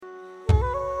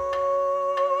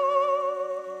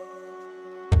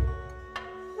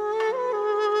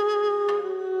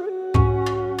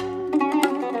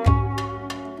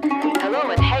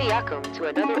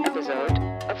another episode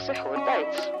of Sahur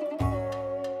Bites,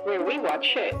 where we watch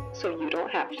shit so you don't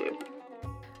have to.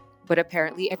 But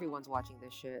apparently everyone's watching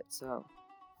this shit, so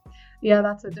Yeah,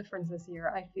 that's a difference this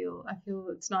year. I feel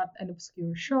it's not an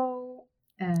obscure show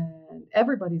and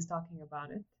everybody's talking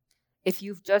about it. if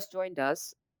you've just joined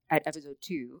us at episode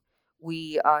 2,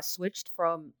 we switched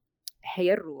from Hey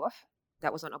Ruh,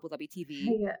 that was on Abu Dhabi TV.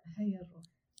 هيا الروح.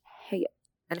 Hey,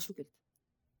 أنا شو قلت؟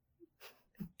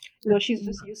 No, she's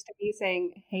just used to me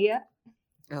saying "Hey."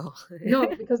 Oh. No,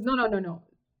 because no.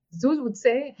 Zuz would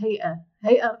say هيا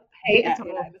Hey, الروح. Hey,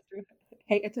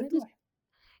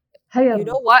 هيا You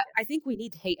know الروح. what? I think we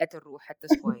need Hey at Ruh at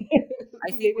this point.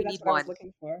 I think we that's need what I one. was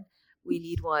looking for. We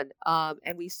need one.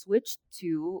 And we switched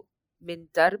to من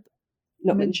درب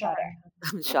No, من من شارع.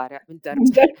 شارع. من شارع من درب.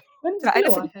 كل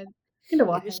واحد كل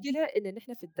واحد. المشكلة إن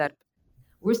نحن في الدرب.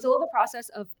 We're still in the process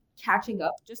of catching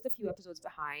up, just a few episodes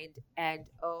behind, and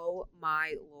oh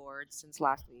my lord, since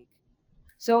last week.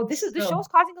 So the show is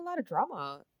causing a lot of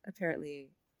drama. Apparently,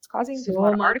 it's causing a So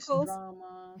lot of much articles.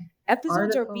 drama.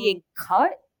 Episodes are being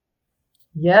cut.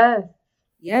 Yes.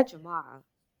 Yeah, جماعة.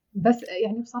 بس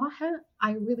يعني بصراحة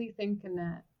I really think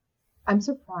إن I'm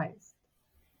surprised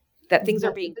That things are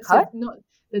that being this cut. is not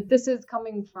that this is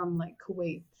coming from like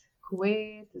Kuwait.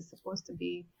 Kuwait is supposed to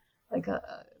be like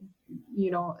a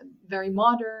very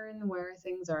modern where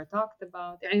things are talked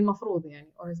about يعني المفروض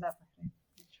يعني or is that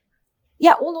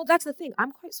Yeah, well, no, that's the thing.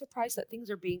 I'm quite surprised that things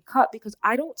are being cut because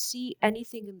I don't see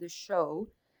anything in the show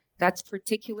that's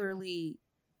particularly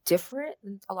different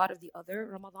than a lot of the other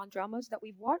Ramadan dramas that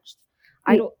we've watched.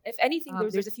 I don't. If anything,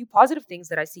 there's a few positive things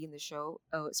that I see in the show,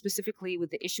 specifically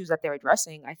with the issues that they're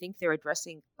addressing. I think they're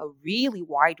addressing a really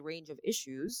wide range of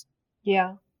issues.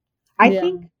 Yeah, I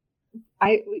think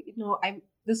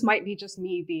this might be just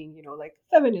me being, like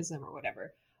feminism or whatever,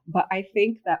 but I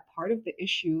think that part of the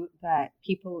issue that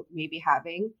people may be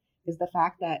having is the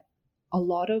fact that a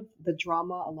lot of the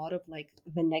drama, a lot of like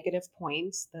the negative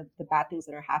points, the bad things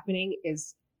that are happening is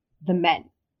the men.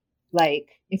 Like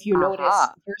if you notice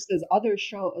versus other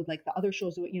shows,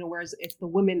 whereas it's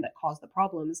the women that cause the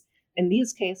problems. In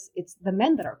these case, it's the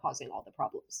men that are causing all the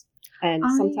problems. And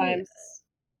sometimes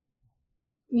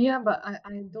yeah, but I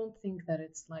don't think that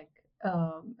it's like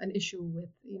an issue with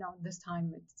this time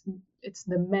it's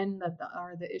the men that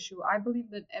are the issue. I believe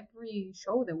that every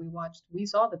show that we watched we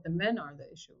saw that the men are the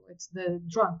issue. It's the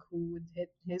drunk who would hit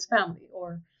his family,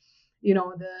 or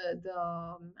the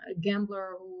gambler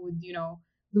who would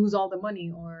lose all the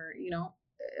money, or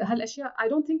هالأشياء. I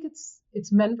don't think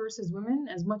it's men versus women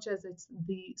as much as it's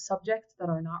the subjects that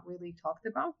are not really talked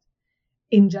about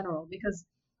in general, because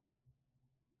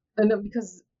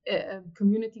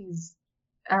communities,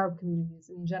 Arab communities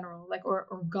in general, like or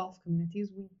Gulf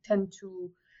communities, we tend to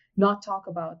not talk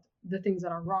about the things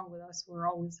that are wrong with us. We're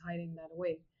always hiding that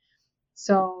away.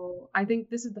 So I think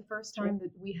this is the first time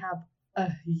that we have a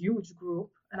huge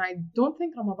group, and I don't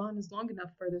think Ramadan is long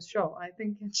enough for this show. I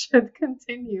think it should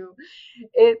continue.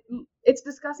 It's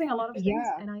discussing a lot of things,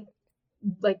 and I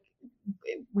like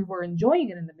we were enjoying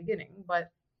it in the beginning, but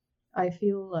I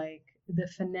feel like the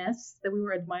finesse that we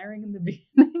were admiring in the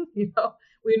beginning,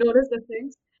 we noticed the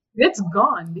things, it's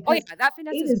gone because that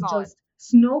finesse is gone. just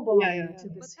snowballing into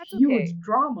this huge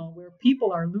drama where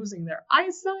people are losing their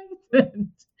eyesight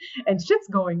and shit's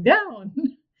going down.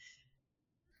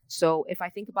 So if I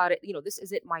think about it, this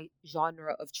isn't my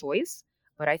genre of choice,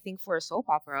 but I think for a soap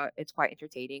opera, it's quite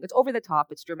entertaining. It's over the top,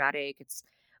 it's dramatic,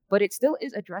 but it still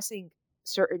is addressing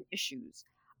certain issues.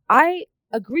 I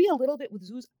agree a little bit with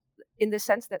Zuz in the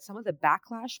sense that some of the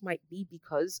backlash might be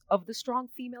because of the strong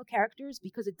female characters,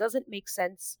 because it doesn't make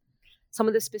sense. Some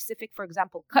of the specific, for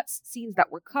example, scenes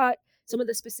that were cut, some of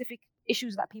the specific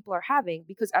issues that people are having,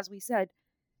 because as we said,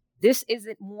 this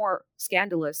isn't more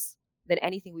scandalous than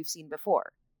anything we've seen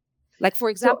before. Like, for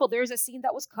example, there's a scene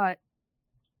that was cut.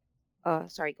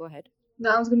 Sorry, go ahead.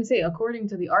 No, I was going to say, according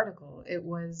to the article, it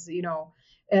was,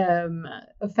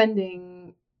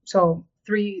 offending. So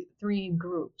three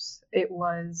groups. It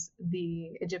was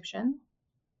the Egyptian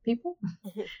people,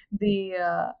 the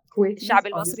Kuwaitis, الشعب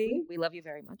المصري, we love you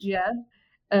very much. Yeah,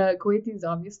 Kuwaitis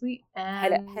obviously,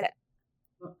 and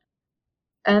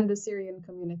the Syrian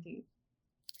community.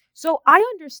 So I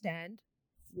understand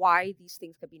why these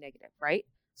things could be negative, right?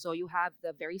 So you have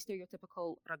the very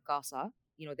stereotypical ragasa,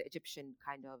 the Egyptian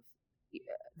kind of,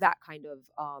 that kind of,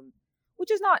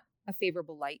 which is not a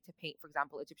favorable light to paint, for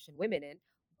example, Egyptian women in,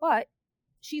 but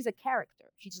she's a character.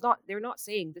 They're not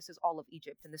saying this is all of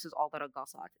Egypt and this is all the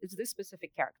ragasat. It's this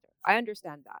specific character. I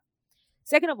understand that.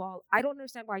 Second of all, I don't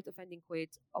understand why it's offending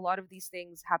Kuwait. A lot of these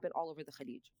things happen all over the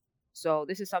Khalij. So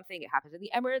this is something, it happens in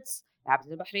the Emirates, it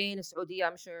happens in Bahrain, Saudi,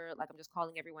 I'm sure. Like, I'm just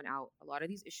calling everyone out. A lot of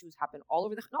these issues happen all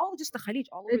over not just the Khalij,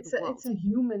 all over the world. It's a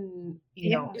human,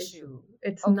 Yeah. issue.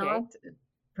 It's Okay. not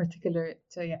particular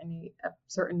to يعني, a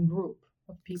certain group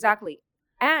of people. Exactly.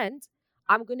 And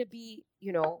I'm going to be,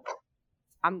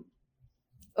 I'm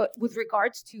with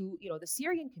regards to, the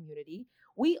Syrian community,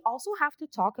 we also have to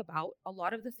talk about a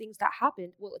lot of the things that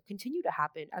happened, will continue to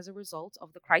happen as a result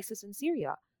of the crisis in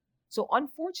Syria. So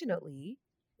unfortunately,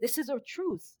 this is a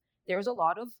truth. There's a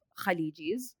lot of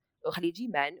Khaliji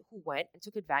men who went and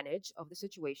took advantage of the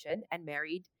situation and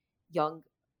married young,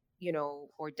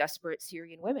 or desperate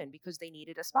Syrian women because they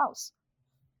needed a spouse.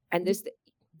 And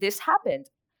this happened.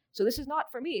 So this is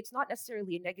not, for me, it's not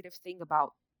necessarily a negative thing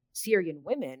about Syrian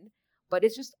women, but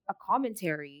it's just a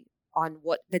commentary on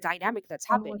what the dynamic that's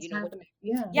On happened. what's When, happening.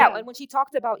 Yeah. yeah, and when she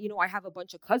talked about, I have a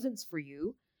bunch of cousins for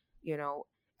you,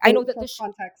 I know that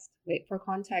For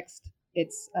context,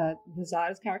 it's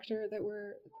Nizar's character that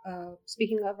we're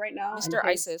speaking of right now. Mr.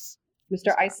 ISIS.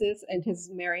 Mr. ISIS and his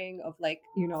marrying of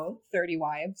 30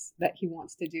 wives that he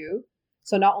wants to do.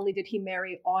 So not only did he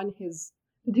marry on his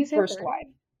Did he say first 30? wife,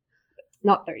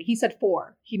 not 30, he said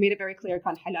 4. He made it very clear,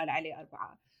 كان حلال عليه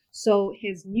 4. So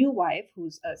his new wife,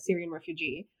 who's a Syrian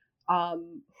refugee,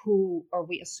 who, or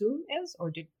we assume is,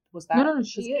 or was that? No,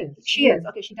 she is. She is.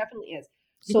 Okay, she definitely is.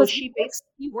 So Because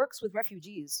he works with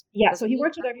refugees. Yeah, so he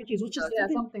works with refugees, which is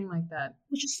something like that.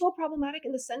 Which is so problematic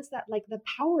in the sense that the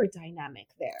power dynamic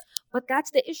there. But that's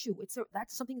the issue.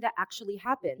 That's something that actually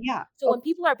happened. Yeah. So when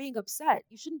people are being upset,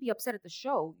 you shouldn't be upset at the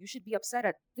show. You should be upset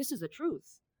at, this is the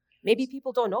truth. Maybe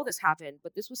people don't know this happened,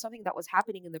 but this was something that was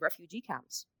happening in the refugee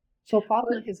camps. So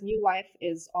Fatma, his new wife,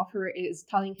 is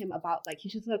telling him about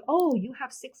she's like, oh, you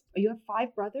have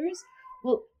 5 brothers?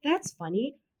 Well, that's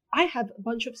funny. I have a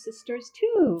bunch of sisters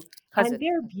too, and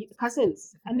they're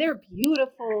cousins, and they're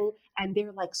beautiful, and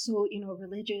they're so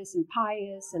religious and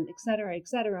pious, and etc.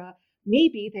 etc.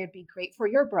 Maybe they'd be great for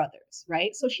your brothers,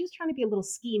 right? So she's trying to be a little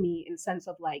schemy in the sense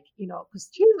of because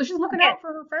she's looking out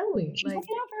for her family. She's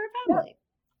looking out for her family.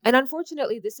 Yeah. And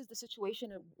unfortunately, this is the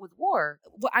situation with war.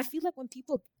 I feel like when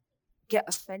people get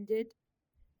offended,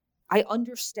 I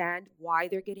understand why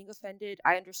they're getting offended.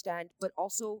 I understand, but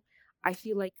also I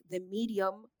feel like the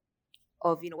medium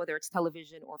of, whether it's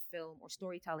television or film or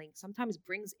storytelling, sometimes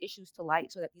brings issues to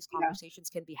light so that these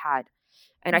conversations can be had.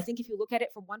 And I think if you look at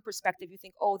it from one perspective, you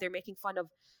think, oh, they're making fun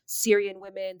of Syrian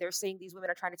women. They're saying these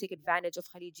women are trying to take advantage of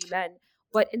Khaliji men.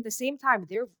 But in the same time,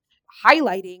 they're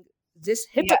highlighting this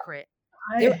hypocrite.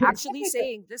 They're actually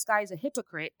saying this guy is a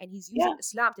hypocrite and he's using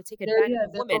Islam to take advantage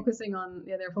of women.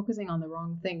 They're focusing on the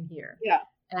wrong thing here. Yeah.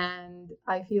 And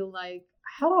I feel like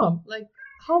haram.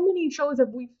 How many shows have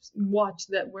we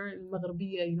watched that where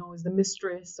المغربية, is the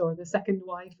mistress or the second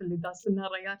wife اللي داس لنا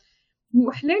ريان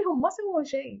وحليلهم ما سووا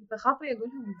شيء فخاطري أقول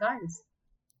لهم guys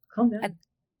calm down. And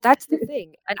that's the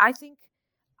thing. And I think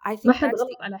ما حد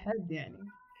غلط على حد يعني.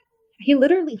 He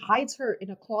literally hides her in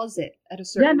a closet at a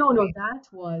certain point. No, that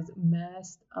was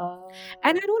messed up.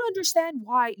 And I don't understand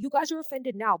why you guys are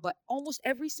offended now, but almost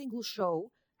every single show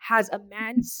has a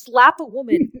man slap a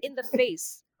woman in the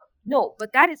face. No,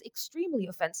 but that is extremely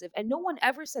offensive, and no one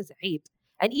ever says aib.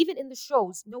 And even in the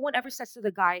shows, no one ever says to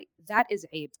the guy, that is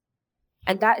aib.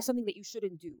 And that is something that you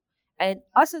shouldn't do. And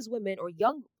us as women or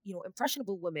young,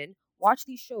 impressionable women watch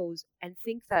these shows and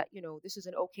think that, this is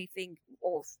an okay thing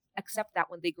or accept that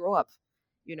when they grow up,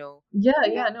 No,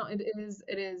 it is.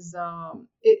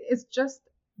 It's just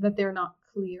that they're not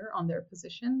clear on their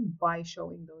position by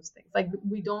showing those things.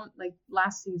 We don't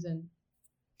last season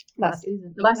of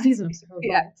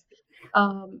Suhoor,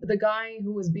 the guy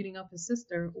who was beating up his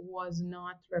sister was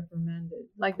not reprimanded.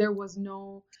 There was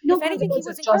no. If anything, he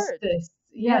was encouraged.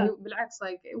 Yeah,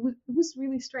 it was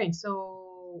really strange.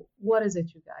 So what is it,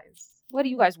 you guys? What do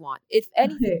you guys want? If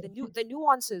anything, the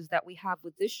nuances that we have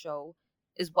with this show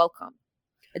is welcome.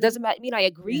 It doesn't mean I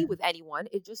agree with anyone.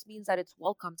 It just means that it's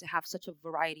welcome to have such a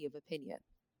variety of opinion.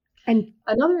 And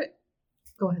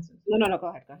go ahead. No, go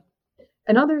ahead.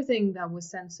 Another thing that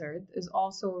was censored is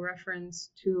also a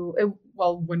reference to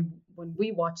when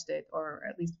we watched it, or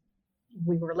at least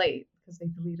we were late because they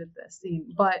deleted the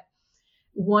scene. But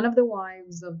one of the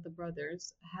wives of the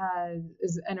brothers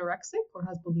is anorexic or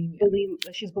has bulimia.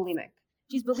 She's bulimic.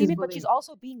 She's bulimic, but she's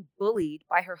also being bullied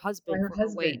by her husband for her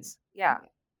weight. Yeah.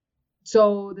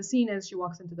 So the scene is she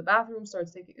walks into the bathroom,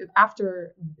 starts taking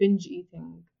after binge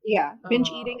eating. Yeah, binge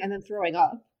eating and then throwing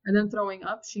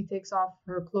up. She takes off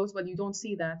her clothes, but you don't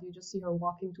see that. You just see her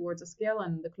walking towards a scale,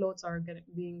 and the clothes are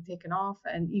being taken off,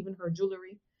 and even her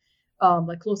jewelry,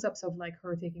 close-ups of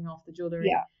her taking off the jewelry.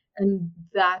 Yeah. And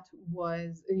that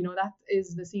was, that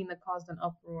is the scene that caused an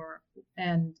uproar,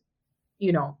 and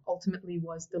ultimately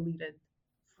was deleted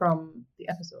from the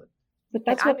episode. But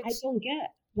And that's I'm what I don't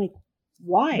get. Like,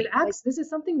 why? Like, This is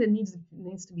something that needs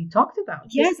to be talked about.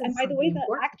 yes, This and is by the way, something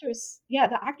important.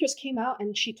 the actress came out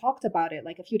and she talked about it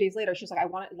like a few days later. She was like, I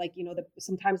want it, like,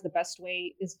 sometimes the best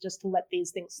way is just to let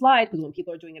these things slide because when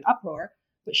people are doing an uproar.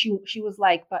 But she was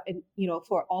like, but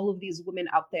for all of these women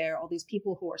out there, all these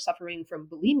people who are suffering from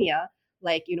bulimia,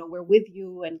 like, we're with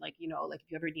you, and like, like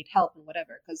if you ever need help and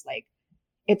whatever, because like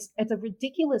it's a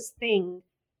ridiculous thing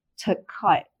to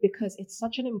cut because it's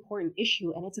such an important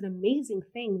issue, and it's an amazing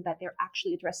thing that they're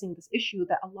actually addressing this issue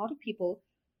that a lot of people,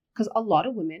 because a lot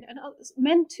of women and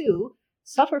men too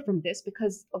suffer from this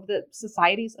because of the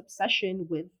society's obsession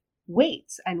with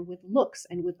weight and with looks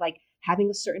and with like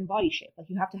having a certain body shape. Like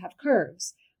you have to have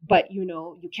curves, but you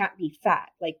can't be fat.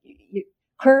 Like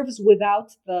curves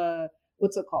without the,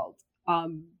 what's it called,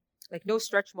 like no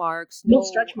stretch marks, no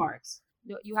stretch marks.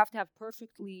 no, you have to have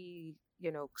perfectly,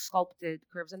 sculpted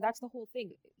curves. And that's the whole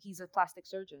thing. He's a plastic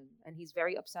surgeon and he's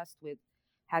very obsessed with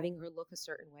having her look a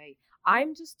certain way.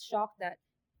 I'm just shocked that,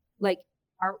 like,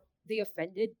 are they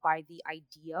offended by the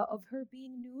idea of her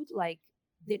being nude? Like,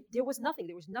 there was nothing.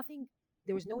 There was nothing.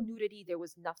 There was no nudity. There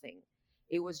was nothing.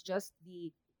 It was just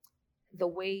the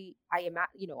way I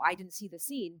didn't see the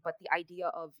scene, but the idea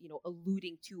of,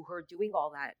 alluding to her doing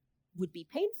all that would be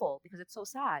painful because it's so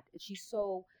sad. She's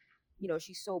so,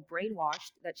 she's so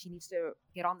brainwashed that she needs to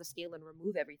get on the scale and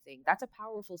remove everything. That's a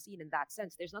powerful scene in that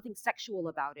sense. There's nothing sexual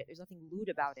about it. There's nothing lewd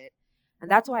about it. And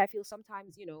that's why I feel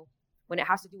sometimes, when it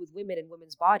has to do with women and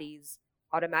women's bodies,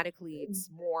 automatically it's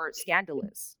more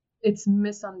scandalous. It's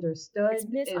misunderstood. It's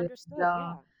misunderstood,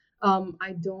 yeah.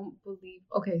 I don't believe.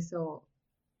 Okay, so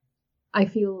I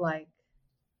feel like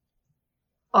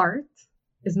art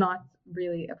is not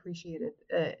really appreciated.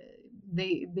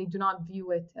 They do not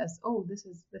view it as, oh, this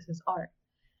is art.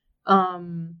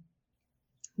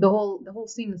 The whole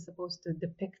scene is supposed to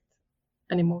depict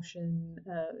an emotion,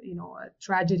 a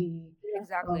tragedy,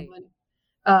 Exactly.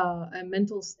 a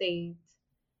mental state,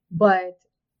 but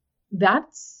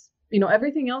that's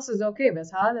everything else is okay. But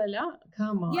هذا لا,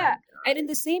 come on. Yeah, and in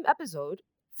the same episode,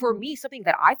 for me, something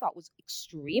that I thought was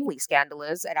extremely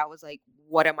scandalous, and I was like,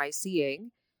 "What am I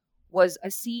seeing?" was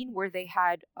a scene where they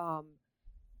had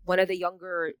one of the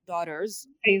younger daughters,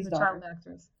 Faye's The daughter. child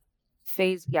actors.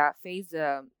 Faye's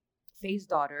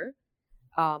daughter,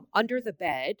 under the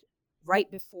bed, right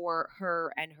before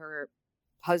her and her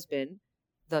husband,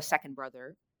 the second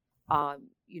brother,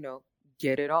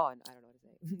 get it on. I don't know what to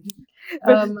say.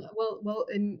 Well,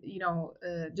 and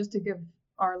just to give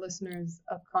our listeners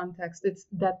a context, it's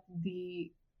that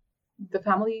the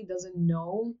family doesn't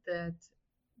know that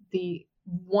the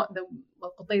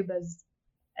Qutayba's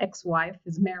ex-wife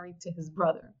is married to his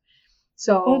brother.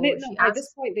 So she at asked,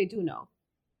 this point they do know.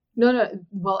 no.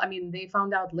 Well, I mean, they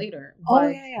found out later. Oh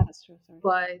But, yeah, that's true. Sorry.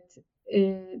 but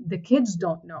the kids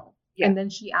don't know. Yeah. And then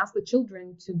she asked the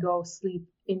children to go sleep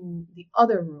in the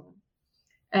other room.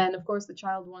 And of course, the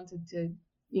child wanted to,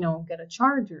 get a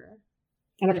charger.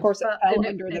 And of course it fell and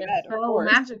under the and bed. It Of fell course.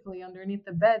 magically underneath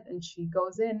the bed, and she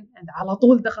goes in, and على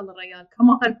طول دخل الريال. Come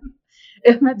on,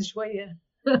 اهمد شوية,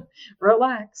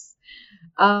 relax.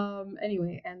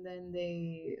 Anyway, and then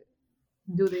they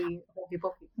do the hokey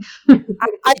pokey.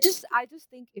 I just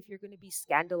think if you're going to be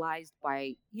scandalized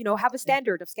by, have a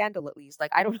standard of scandal at least.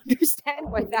 Like, I don't understand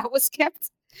why that was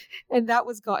kept and that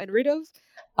was gotten rid of.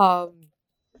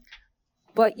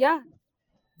 But yeah,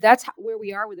 that's where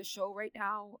we are with the show right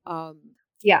now.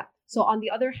 Yeah. So on the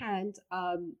other hand,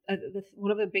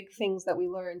 one of the big things that we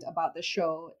learned about the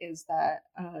show is that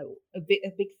a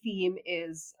big theme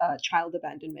is child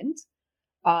abandonment,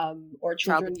 or Child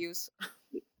children. abuse.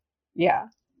 Yeah.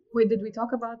 Wait, did we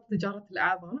talk about the Jarat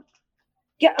al-Aadha?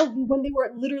 Yeah. When they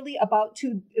were literally about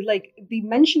to, like, they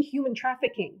mentioned human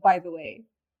trafficking, by the way.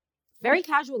 Very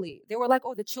casually. They were like,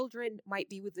 oh, the children might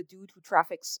be with the dude who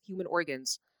traffics human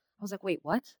organs. I was like, wait,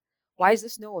 what? Why is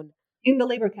this known? In the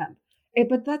labor camp.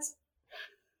 But that's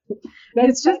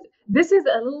It's just, this is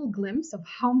a little glimpse of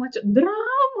how much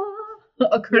drama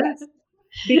occurs. Yes.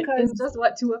 Because in just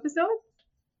what, 2 episodes?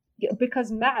 because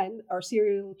Man, our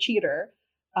serial cheater,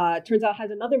 turns out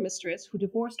has another mistress who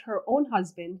divorced her own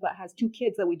husband but has 2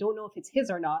 kids that we don't know if it's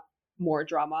his or not. More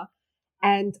drama.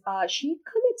 And she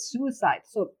commits suicide.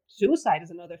 So suicide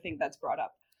is another thing that's brought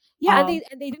up. Yeah, and they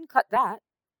didn't cut that.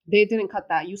 They didn't cut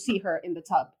that. You see her in the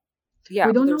tub. Yeah,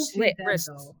 We don't know with her if she's slit dead, wrists.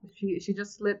 though. She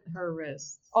just slit her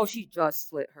wrist. Oh, she just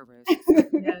slit her wrist.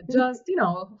 Yeah, just,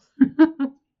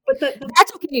 But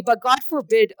That's okay, but God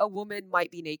forbid a woman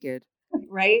might be naked.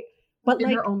 right? but in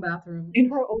like her own bathroom. in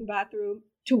her own bathroom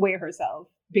to weigh herself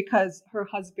because her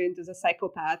husband is a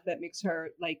psychopath that makes her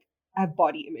like have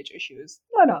body image issues.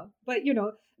 No, but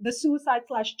the suicide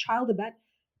 / child abandonment.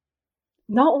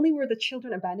 Not only were the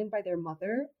children abandoned by their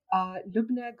mother,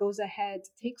 Lubna goes ahead,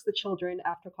 takes the children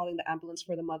after calling the ambulance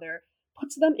for the mother,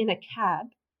 puts them in a cab,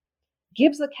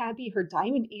 gives the cabbie her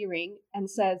diamond earring, and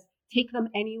says, "Take them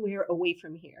anywhere away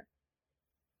from here."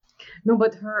 No,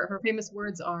 but her famous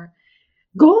words are,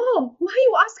 "Go! Why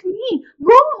you ask me?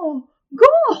 Go!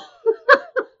 Go!"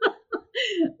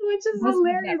 Which is Husband,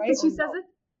 hilarious right? because she Or says no?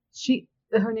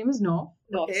 it. Her name is No.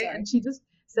 No, Okay, sorry. and she just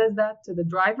says that to the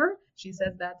driver. She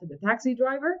says that to the taxi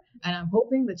driver, and I'm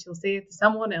hoping that she'll say it to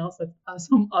someone else at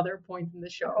some other point in the I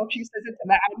show. hope she says it to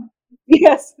man.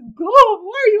 Yes, go.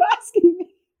 Why are you asking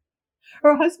me?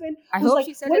 Her husband I was hope like,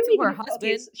 she said "What it are we to her gonna do?"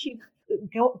 Okay, husband.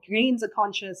 so she gains a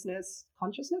consciousness.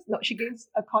 Consciousness? No, she gains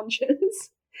a conscience,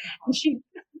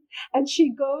 and she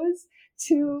goes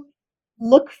to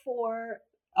look for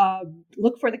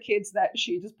the kids that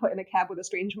she just put in a cab with a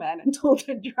strange man and told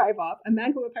to drive off. A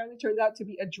man who apparently turns out to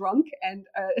be a drunk and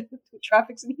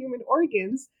traffics in human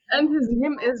organs. And his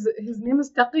name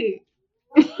is Taqi.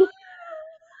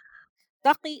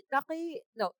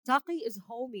 Taki is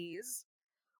homies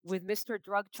with Mr.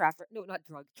 Drug Trafficker. No, not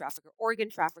drug trafficker, organ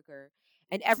trafficker.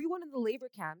 And everyone in the labor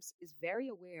camps is very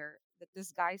aware that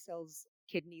this guy sells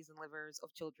kidneys and livers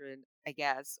of children, I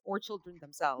guess, or children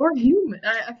themselves. Or human.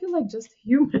 I feel like just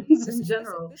humans in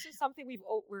general. This is something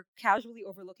we're casually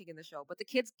overlooking in the show. But the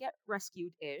kids get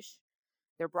rescued-ish.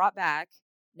 They're brought back.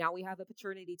 Now we have a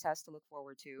paternity test to look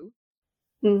forward to.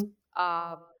 Mm.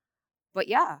 But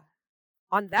yeah,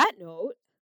 on that note,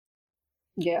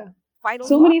 Yeah. final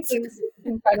So many thoughts. things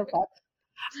in final thoughts.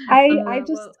 I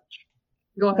just Well,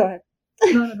 go go ahead. ahead.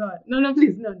 No, go ahead. No,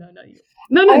 please. No,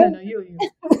 you. No, you.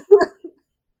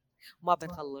 ما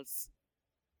بنخلص.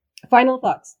 Final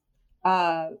thoughts.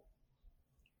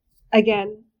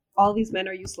 Again, all these men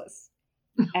are useless.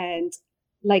 And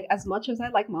like, as much as I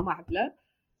like Mama Habla,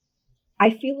 I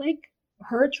feel like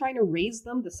her trying to raise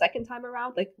them the second time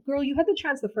around, like, girl, you had the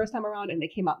chance the first time around and they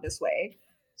came out this way.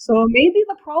 So maybe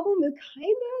the problem is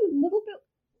kind of a little bit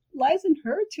lies in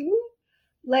her too.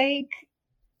 Like,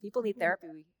 People need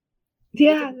therapy.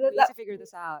 yeah, We need to figure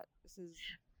this out. This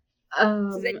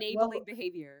is enabling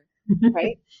behavior.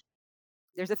 right.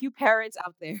 There's a few parents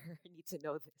out there who need to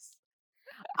know this.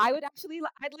 I'd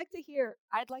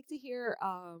like to hear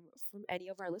from any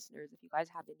of our listeners if you guys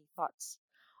have any thoughts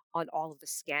on all of the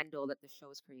scandal that the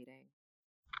show is creating.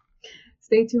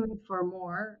 Stay tuned for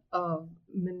more of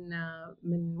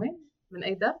من وين؟ من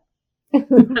أي ده؟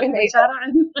 من أي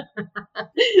شارع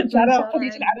شارع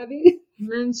خليج العربي.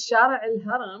 من شارع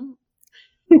الهرم.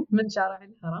 من شارع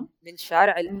الهرم. من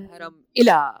شارع الهرم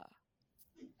إلى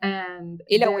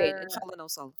إلى وين إن شاء الله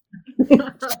نوصل.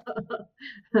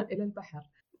 إلى البحر.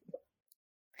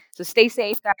 So stay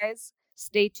safe, guys.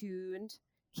 Stay tuned.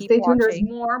 Keep Stay tuned. watching.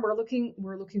 There's more.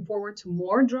 We're looking forward to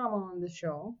more drama on the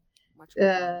show.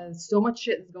 So much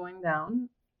shit is going down,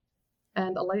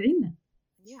 and Allah ya'inna.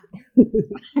 Yeah.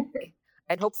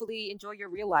 And hopefully enjoy your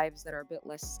real lives that are a bit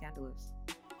less scandalous.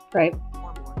 Right.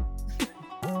 Or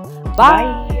more.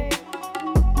 Bye.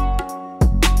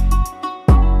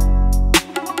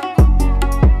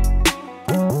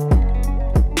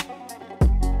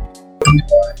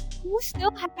 Who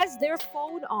still has their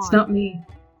phone on?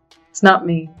 It's not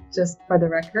me. Just for the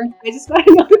record. I just got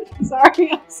another.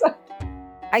 Sorry, I'm sorry.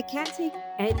 I can't take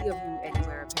any of you anywhere.